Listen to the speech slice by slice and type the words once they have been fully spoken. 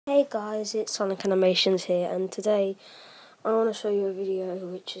Hey guys, it's Sonic Animations here, and today I want to show you a video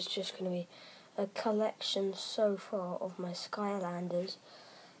which is just going to be a collection so far of my Skylanders.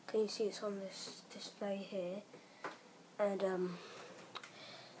 Can you see it's on this display here? And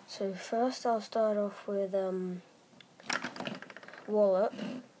so first I'll start off with Wallop.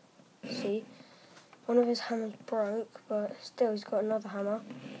 See, one of his hammers broke, but still he's got another hammer.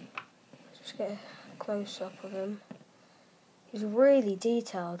 Let's just get a close up of him. He's really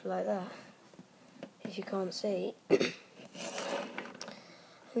detailed like that, if you can't see. And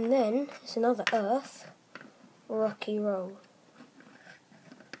then it's another Earth, Rocky Roll.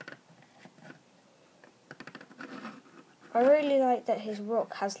 I really like that his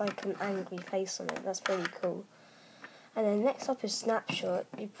rock has like an angry face on it. That's pretty cool. And then next up is Snapshot.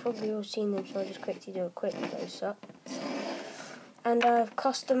 You've probably all seen them, so I'll just quickly do a quick close up. And I've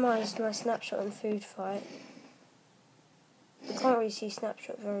customized my Snapshot and Food Fight. You can't really see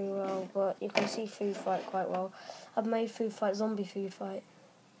Snapshot very well, but you can see Food Fight quite well. I've made Food Fight Zombie Food Fight.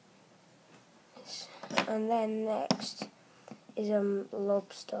 And then next is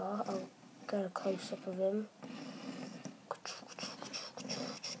Lobster. I'll get a close up of him.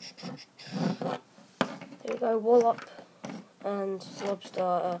 There we go, Wallop and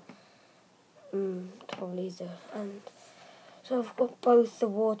Lobster. Probably the and so I've got both the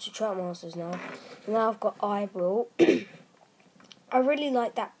Water Trap Masters now. And now I've got Eyeball. I really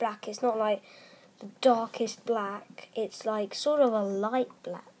like that black. It's not like the darkest black. It's like sort of a light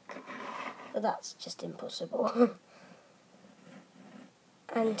black. But that's just impossible.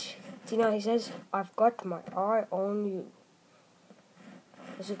 And do you know what he says? I've got my eye on you.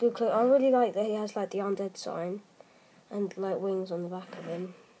 It's a good clip. I really like that he has like the undead sign and like wings on the back of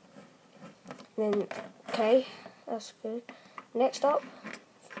him. And then, okay, that's good. Next up,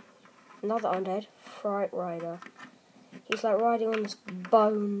 another undead, Fright Rider. He's like riding on this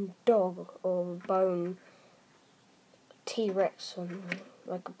bone dog or bone T-Rex,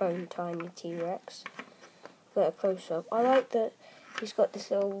 like a bone tiny T-Rex. Get a close up. I like that he's got this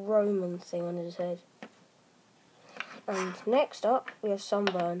little Roman thing on his head. And next up we have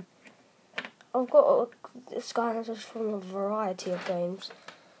Sunburn. I've got Skylanders from a variety of games.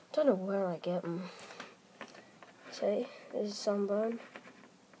 Don't know where I get them. See, this is Sunburn.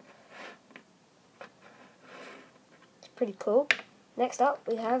 Pretty cool. Next up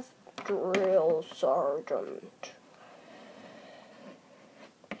we have Drill Sergeant.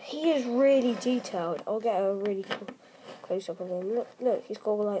 He is really detailed. I'll get a really cool close up of him. Look, he's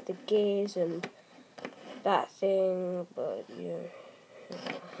got like the gears and that thing, but yeah.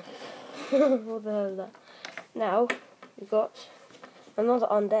 What the hell is that? Now we've got another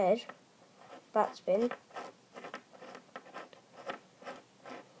undead, Batspin.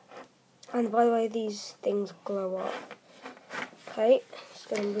 And by the way, these things glow up. Okay, just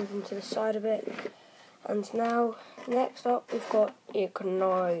going to move them to the side a bit. And now, next up, we've got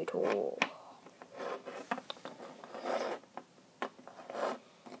Igniter.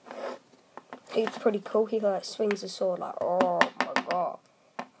 He's pretty cool. He like swings the sword like, oh my god,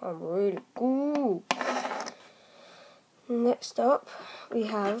 I'm really cool. Next up, we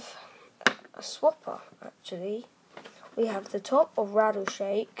have a swapper, actually. We have the top of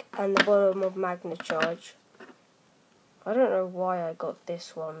Rattleshake and the bottom of Magna Charge. I don't know why I got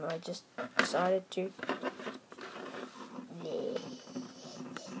this one. I just decided to.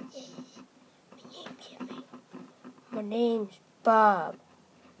 My name's Bob.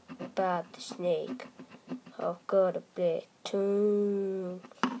 Bob the Snake. I've got a big tune.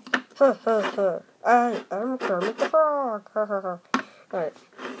 Ha ha ha. I am Kermit the Frog. Ha ha ha. Right.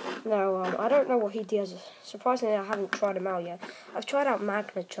 Now, I don't know what he does. Surprisingly, I haven't tried him out yet. I've tried out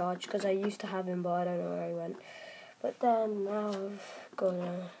Magna Charge because I used to have him, but I don't know where he went. But then now I've got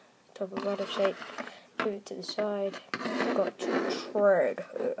a top of Rattleshake, move it to the side. I've got Tread.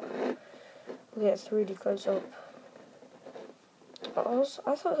 We'll get 3D close up.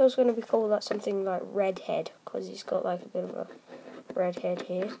 I thought it was going to be called like something like Redhead, because he's got like a bit of a red head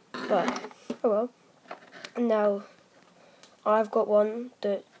here. But, oh well. And now I've got one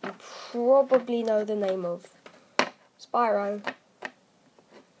that you probably know the name of. Spyro.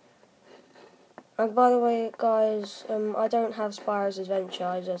 And by the way, guys, I don't have Spyro's Adventure,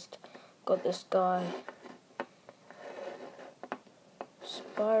 I just got this guy.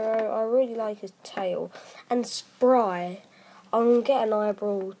 Spyro, I really like his tail. And Spry, I'm going to get an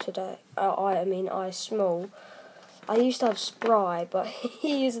eyeball today. Eye Small. I used to have Spry, but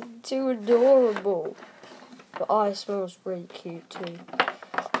he is too adorable. But Eye Small's really cute too.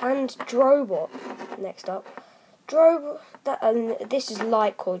 And Drobot, next up. This is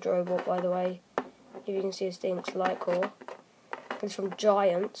Lightcore Drobot, by the way. If you can see his thing, it's Lightcore. is from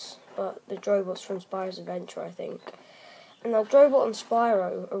Giants, but the Drobot's from Spyro's Adventure, I think. And now Drobot and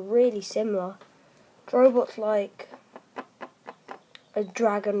Spyro are really similar. Drobot's like a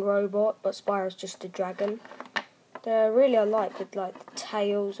dragon robot, but Spyro's just a dragon. They're really alike with like the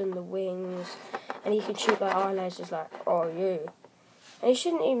tails and the wings, and he can shoot like eye lasers like, oh you. And he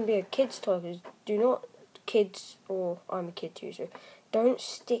shouldn't even be a kid's toy, because do not, kids, or I'm a kid too, so don't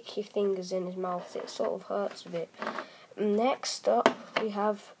stick your fingers in his mouth, it sort of hurts a bit. Next up, we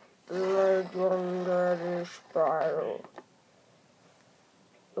have Legendary Spyro.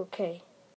 Okay,